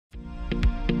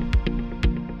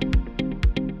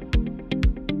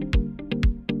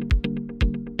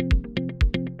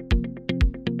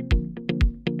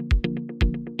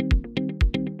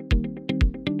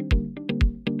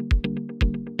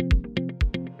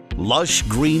lush,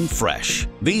 green, fresh.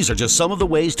 These are just some of the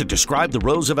ways to describe the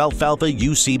rows of alfalfa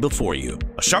you see before you.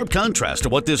 A sharp contrast to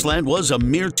what this land was a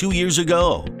mere 2 years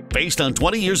ago. Based on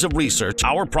 20 years of research,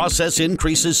 our process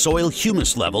increases soil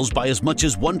humus levels by as much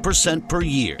as 1% per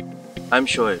year. I'm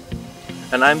Shoeb,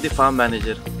 and I'm the farm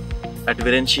manager at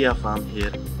VIRENXIA farm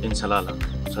here in Salalah,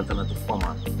 Sultanate of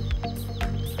Oman.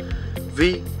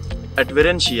 We at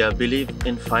VIRENXIA believe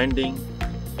in finding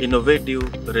innovative,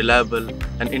 reliable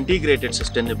and integrated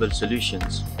sustainable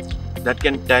solutions that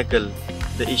can tackle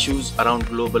the issues around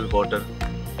global water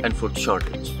and food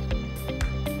shortage.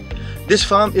 This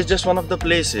farm is just one of the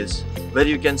places where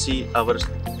you can see our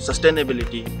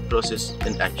sustainability process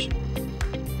in action.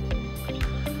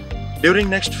 During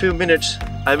next few minutes,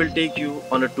 I will take you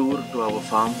on a tour to our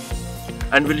farm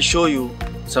and will show you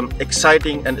some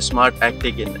exciting and smart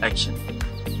agtech in action.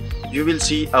 You will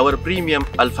see our premium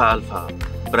Alfalfa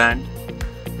brand,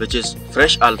 which is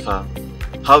Freshalfa,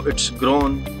 how it's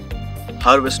grown,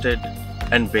 harvested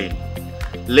and baled.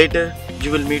 Later,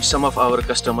 you will meet some of our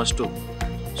customers too.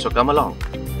 So come along.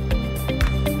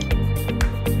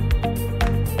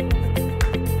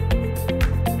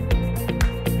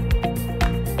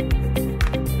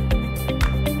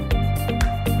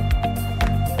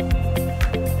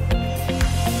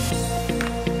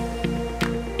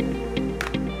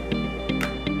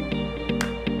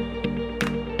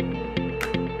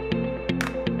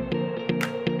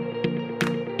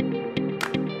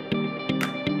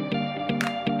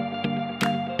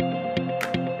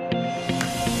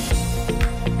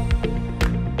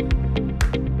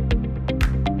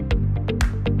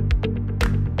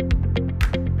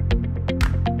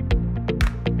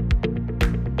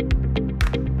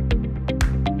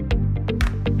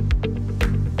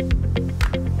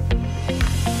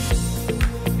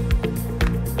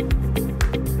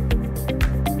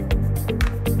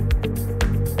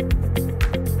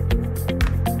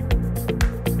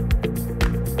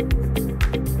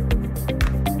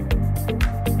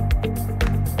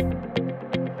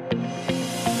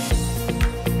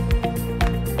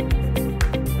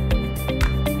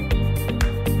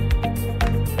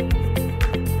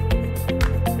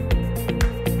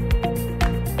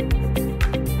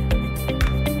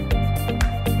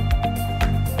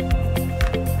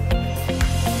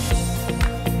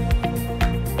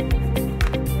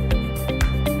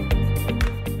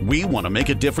 We want to make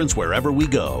a difference wherever we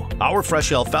go. Our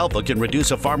fresh alfalfa can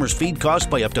reduce a farmer's feed cost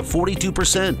by up to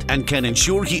 42% and can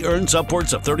ensure he earns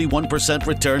upwards of 31%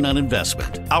 return on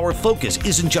investment. Our focus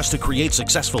isn't just to create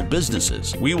successful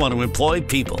businesses. We want to employ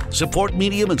people, support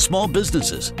medium and small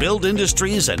businesses, build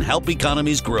industries, and help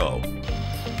economies grow.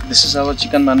 This is our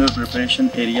chicken manure preparation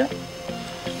area,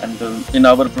 and in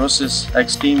our process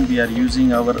AgStim we are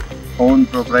using our own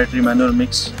proprietary manure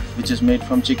mix, which is made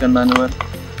from chicken manure.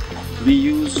 We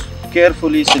use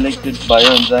carefully selected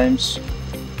bioenzymes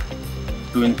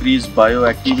to increase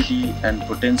bioactivity and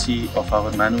potency of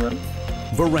our manure.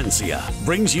 VIRENXIA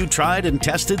brings you tried and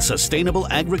tested sustainable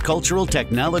agricultural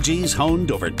technologies honed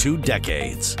over 2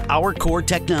 decades. Our core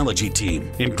technology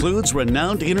team includes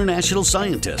renowned international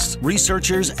scientists,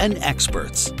 researchers, and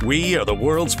experts. We are the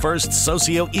world's first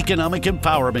socio-economic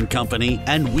empowerment company,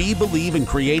 and we believe in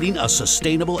creating a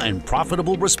sustainable and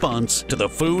profitable response to the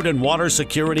food and water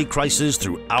security crisis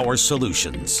through our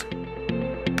solutions.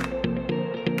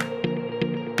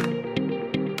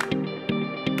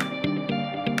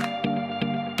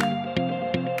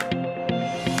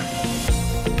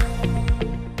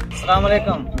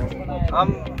 अस्सलामुअलैकुम,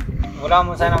 हम गुलाम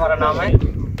हुसैन हमारा नाम है।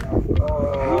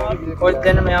 तो कुछ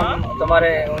दिन में हम तुम्हारे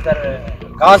उधर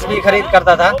घास भी खरीद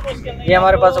करता था। ये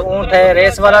हमारे पास ऊँट है,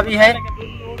 रेस वाला भी है,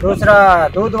 दूसरा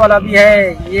दूध वाला भी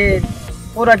है। ये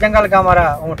पूरा जंगल का हमारा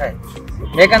ऊँट है।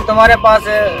 लेकिन तुम्हारे पास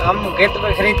हम गिद्ध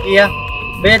भी खरीद किया।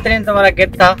 बेहतरीन तुम्हारा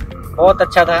गिद्ध था, बहुत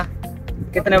अच्छा था।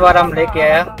 कितने बार हम लेके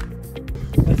आया।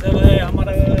 सर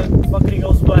हमारा बकरी का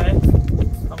उसबा है,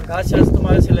 घास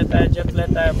तुम्हारे से लेता है, जत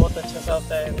लेता है, बहुत अच्छा सा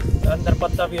होता है, अंदर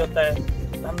पत्ता भी होता है।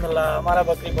 अल्हम्दुलिल्लाह हमारा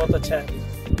बकरी बहुत अच्छा है।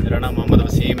 मेरा नाम मोहम्मद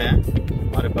वसीम है।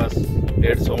 हमारे पास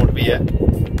 150 ऊँट भी है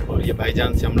और ये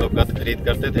भाईजान से हम लोग गद खरीद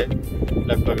करते थे।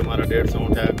 लगभग हमारा 150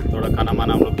 ऊँट है। थोड़ा खाना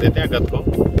माना हम लोग देते हैं गद को,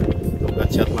 तो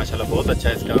गद माशाल्लाह बहुत अच्छा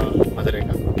है इसका मजरे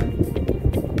का।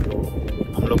 तो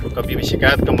हम लोग को कभी भी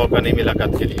शिकायत का मौका नहीं मिला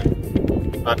गद के लिए।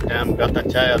 हर टाइम गद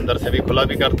अच्छा है, अंदर से भी खुला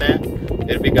भी करते हैं,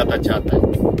 फिर भी गद अच्छा आता है।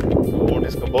 तो ऊँट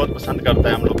इसको बहुत पसंद करता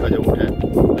है। हम लोग का जो ऊँट है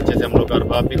अच्छे से, हम लोग का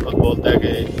अरबाब भी खुद बोलता है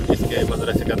कि इसके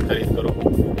मजरे से गद खरीद करो।